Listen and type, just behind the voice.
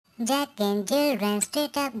Jack and Jill ran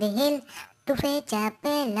straight up the hill to fetch a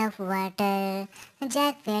pail of water.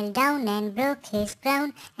 Jack fell down and broke his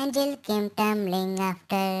crown, and Jill came tumbling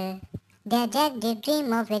after. There Jack did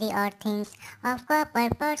dream of very odd things, of copper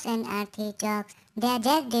pots and earthy chalks. There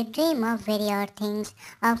Jack did dream of very odd things,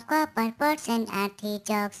 of copper pots and earthy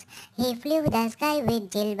chalks. He flew the sky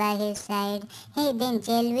with Jill by his side. Hey, then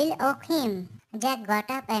Jill will oak him. Jack got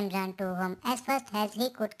up and ran to home as fast as he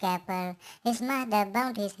could caper. His mother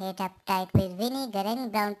bound his head up tight with vinegar and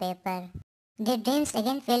brown paper. The dreams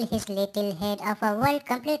again filled his little head of a world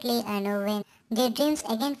completely unknown. The dreams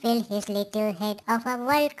again filled his little head of a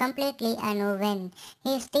world completely unknown.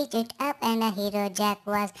 He stitched it up and a hero Jack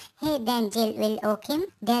was. Hey, then Jill will oak him.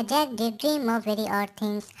 There Jack did dream of very odd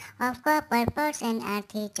things, of copper pots and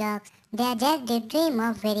earthy chalks. There Jack did dream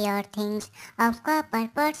of very odd things, of copper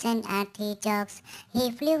pots and earthy chalks.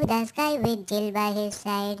 He flew the sky with Jill by his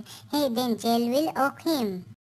side. Hey, then Jill will oak him.